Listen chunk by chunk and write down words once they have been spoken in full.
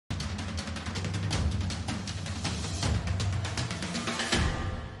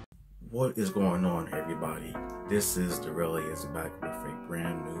What is going on, everybody? This is Dorelli is back with a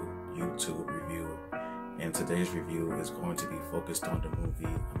brand new YouTube review, and today's review is going to be focused on the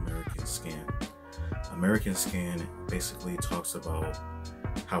movie American Skin. American Skin basically talks about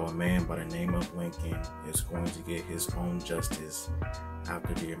how a man by the name of Lincoln is going to get his own justice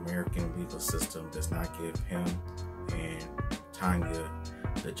after the American legal system does not give him and Tanya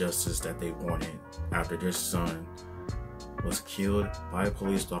the justice that they wanted after their son was killed by a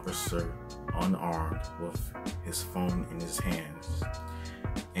police officer unarmed with his phone in his hands.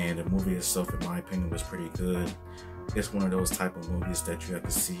 And the movie itself, in my opinion, was pretty good. It's one of those type of movies that you have to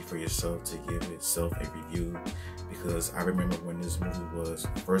see for yourself to give itself a review, because I remember when this movie was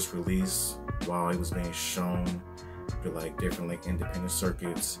first released, while it was being shown through different independent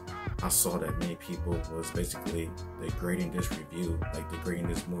circuits, I saw that many people was basically degrading this review, degrading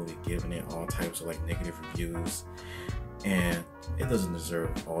this movie, giving it all types of negative reviews. And it doesn't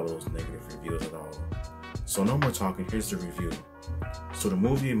deserve all those negative reviews at all. So no more talking, here's the review. So the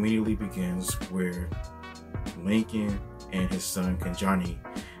movie immediately begins where Lincoln and his son Kinjani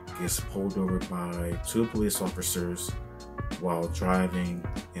gets pulled over by two police officers while driving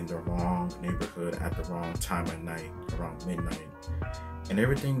in the wrong neighborhood at the wrong time of night, around midnight. And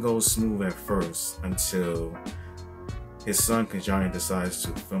everything goes smooth at first until his son Kinjani decides to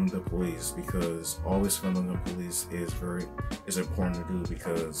film the police, because always filming the police is important to do,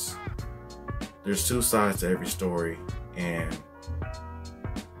 because there's two sides to every story, and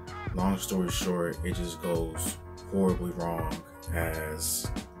long story short, it just goes horribly wrong. As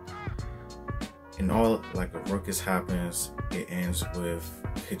in all a ruckus happens, it ends with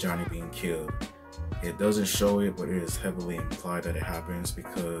Kinjani being killed. It doesn't show it, but it is heavily implied that it happens,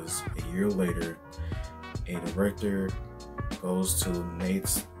 because a year later a director goes to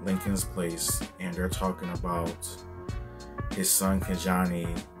Lincoln's place, and they're talking about his son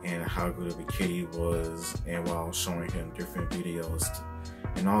Kinjani and how good of a kid he was, and while showing him different videos,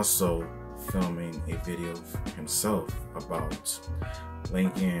 and also filming a video of himself about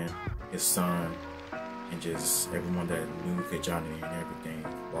Lincoln, his son, and just everyone that knew Kinjani and everything,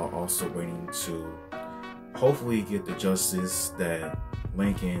 while also waiting to hopefully get the justice that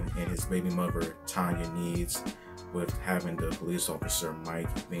Lincoln and his baby mother Tanya needs with having the police officer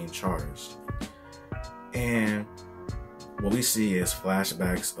Mike being charged. And what we see is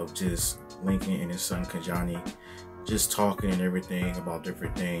flashbacks of just Lincoln and his son Kinjani just talking and everything about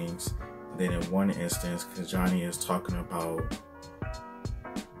different things. And then in one instance, Kinjani is talking about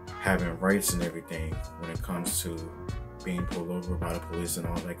having rights and everything when it comes to being pulled over by the police and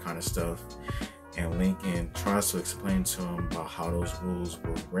all that kind of stuff. And Lincoln tries to explain to him about how those rules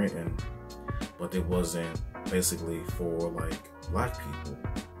were written, but it wasn't basically for black people.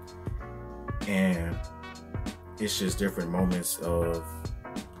 And it's just different moments of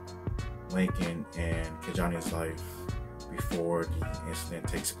Lincoln and Kinjani's life before the incident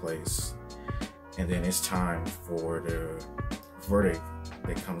takes place. And then it's time for the verdict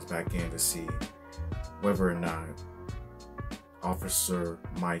that comes back in to see whether or not Officer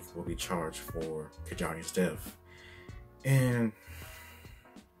Mike will be charged for Kinjani's death. And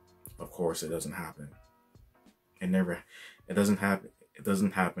of course, it doesn't happen. It doesn't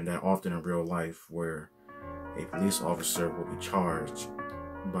happen that often in real life, where a police officer will be charged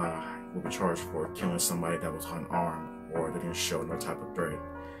for killing somebody that was unarmed or they didn't show no type of threat.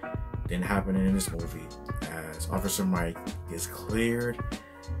 Didn't happen in this movie, as Officer Mike is cleared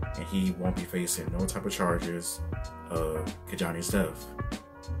and he won't be facing no type of charges of Kinjani's death.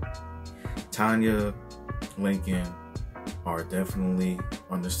 Tanya, Lincoln are definitely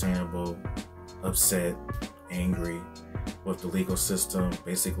understandable, upset, angry with the legal system,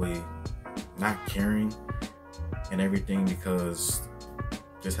 basically not caring and everything, because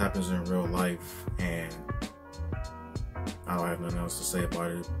this happens in real life, and I don't have nothing else to say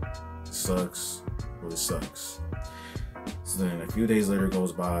about it. It sucks, really sucks. So then a few days later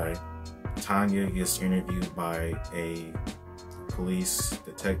goes by, Tanya gets interviewed by a police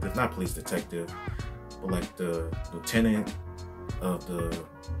detective, not police detective, but the lieutenant of the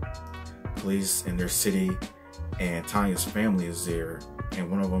police in their city, and Tanya's family is there, and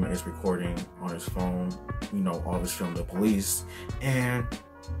one of them is recording on his phone, always from the police, and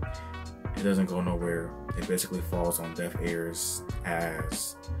it doesn't go nowhere. It basically falls on deaf ears,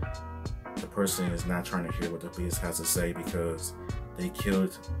 as the person is not trying to hear what the police has to say, because they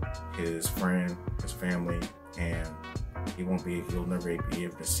killed his friend, his family, and he'll never be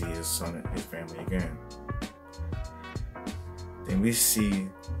able to see his son and his family again. Then we see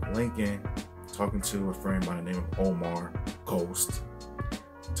Lincoln talking to a friend by the name of Omar, Ghost,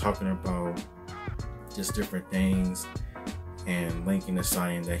 talking about just different things, and Lincoln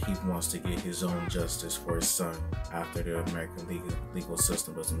deciding that he wants to get his own justice for his son after the American legal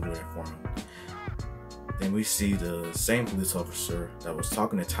system doesn't do that for him. Then we see the same police officer that was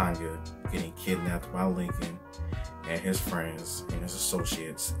talking to Tanya getting kidnapped by Lincoln and his friends and his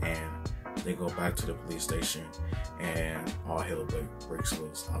associates, and they go back to the police station and all hell breaks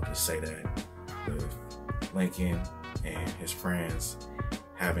loose. I'll just say that, with Lincoln and his friends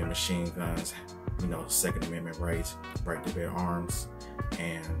having machine guns, you know, Second Amendment rights, right to bear arms,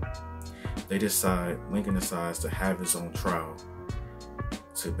 and Lincoln decides to have his own trial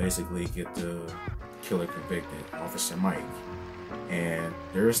to basically get the killer convicted, Officer Mike. And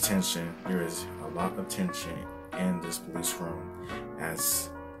there is tension, there is a lot of tension in this police room, as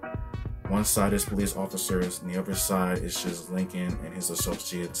one side is police officers and the other side is just Lincoln and his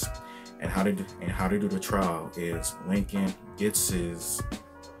associates. And how they do the trial is Lincoln gets his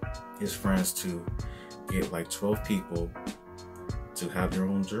friends to get like 12 people to have their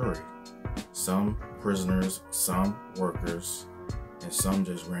own jury. Some prisoners, some workers, and some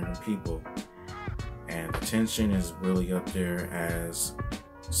just random people. And the tension is really up there, as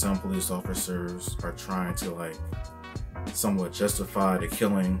some police officers are trying to like somewhat justify the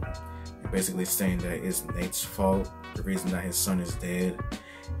killing, and basically saying that it's Nate's fault, the reason that his son is dead,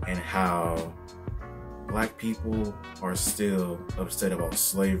 and how Black people are still upset about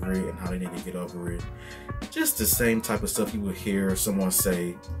slavery and how they need to get over it. Just the same type of stuff you would hear someone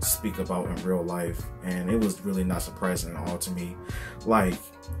speak about in real life, and it was really not surprising at all to me. Like,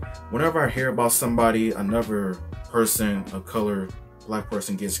 whenever I hear about somebody, another person of color, Black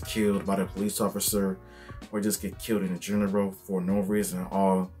person, gets killed by the police officer, or just get killed in general for no reason at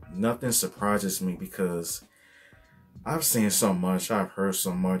all, nothing surprises me, because I've seen so much, I've heard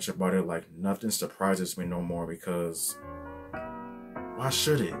so much about it. Like, nothing surprises me no more, because why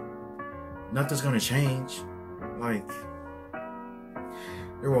should it? Nothing's gonna change. Like,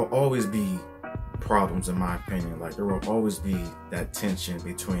 there will always be problems, in my opinion. Like, there will always be that tension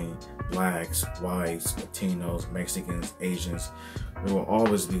between Blacks, whites, Latinos, Mexicans, Asians. There will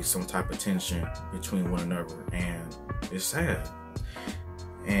always be some type of tension between one another, and it's sad.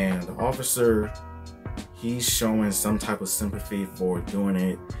 And the officer, he's showing some type of sympathy for doing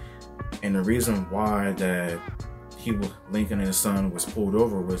it, and the reason why that Lincoln and his son was pulled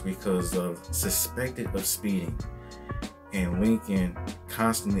over was because of suspected of speeding. And Lincoln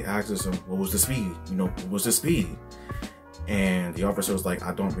constantly asks him, what was the speed? You know, what was the speed? And the officer was like,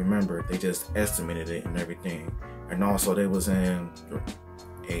 I don't remember. They just estimated it and everything. And also, they was in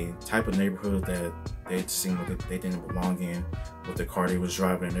a type of neighborhood that they seemed like they didn't belong in, with the car they was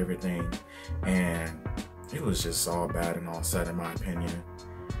driving and everything. And it was just all bad and all sad, in my opinion.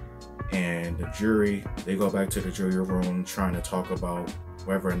 And the jury, they go back to the jury room trying to talk about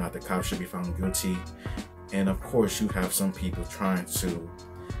whether or not the cop should be found guilty. And of course, you have some people trying to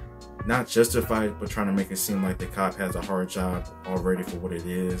not justify it, but trying to make it seem like the cop has a hard job already for what it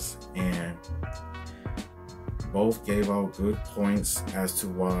is. And both gave out good points as to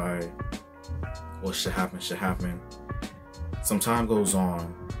why what should happen. Some time goes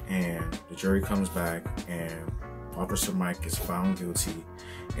on, and the jury comes back, and Officer Mike is found guilty.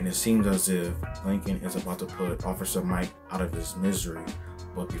 And it seems as if Lincoln is about to put Officer Mike out of his misery.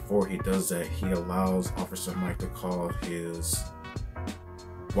 But before he does that, he allows Officer Mike to call his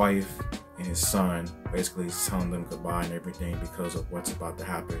wife and his son, basically telling them goodbye and everything because of what's about to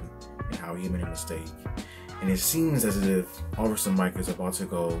happen and how he made a mistake. And it seems as if Officer Mike is about to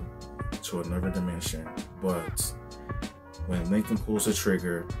go to another dimension. But when Lincoln pulls the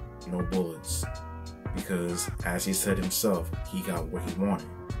trigger, no bullets. Because, as he said himself, he got what he wanted.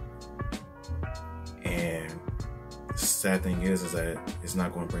 And the sad thing is that it's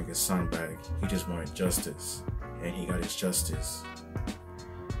not going to bring his son back. He just wanted justice, and he got his justice.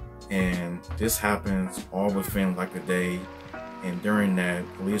 And this happens all within like a day. And during that,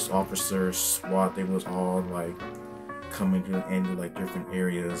 police officers, SWAT, they was all like coming into like different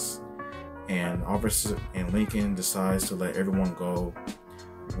areas. And Lincoln decides to let everyone go,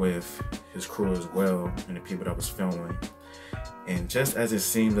 with his crew as well, and the people that was filming. And just as it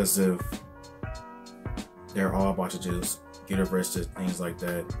seemed as if they're all about to just get arrested, things like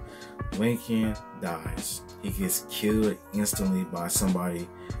that, Lincoln dies. He gets killed instantly by somebody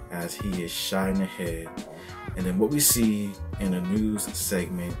as he is shot in the head. And then what we see in a news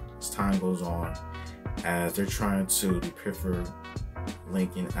segment as time goes on, as they're trying to depict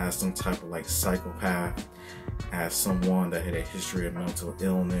Lincoln as some type of like psychopath, as someone that had a history of mental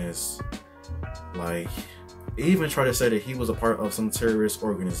illness. Like, they even try to say that he was a part of some terrorist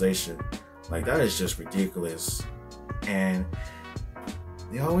organization. Like, that is just ridiculous. And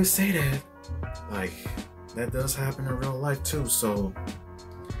they always say that, like, that does happen in real life too. So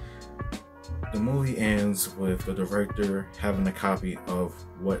the movie ends with the director having a copy of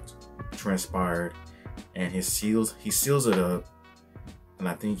what transpired, and he seals it up, and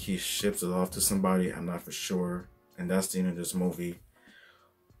I think he ships it off to somebody. I'm not for sure. And that's the end of this movie.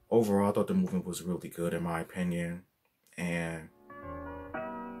 Overall, I thought the movie was really good in my opinion, and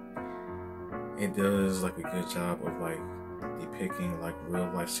it does like a good job of like depicting like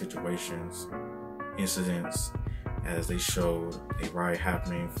real life situations, incidents, as they showed a riot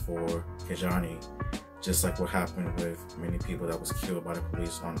happening for Kajani, just like what happened with many people that was killed by the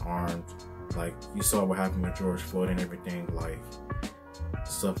police unarmed. Like you saw what happened with George Floyd and everything, like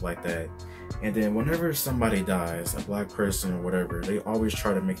stuff like that. And then whenever somebody dies, a black person or whatever, they always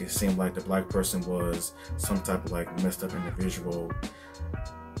try to make it seem like the black person was some type of like messed up individual,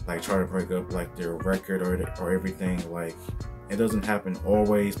 like try to break up like their record or everything. Like it doesn't happen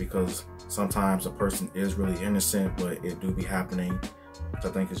always, because sometimes a person is really innocent, but it do be happening, which I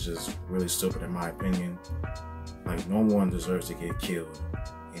think is just really stupid in my opinion. Like no one deserves to get killed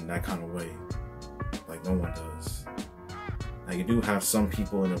in that kind of way. Like no one does. Now you do have some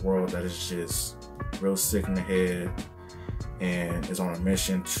people in the world that is just real sick in the head and is on a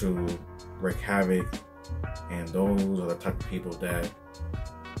mission to wreak havoc, and those are the type of people that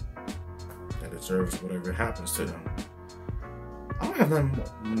deserves whatever happens to them. I don't have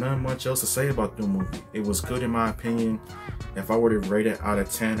nothing much else to say about the movie. It was good in my opinion. If I were to rate it out of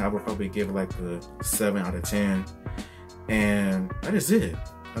 10, I would probably give it like a 7 out of 10. And that is it.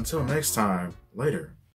 Until next time, later.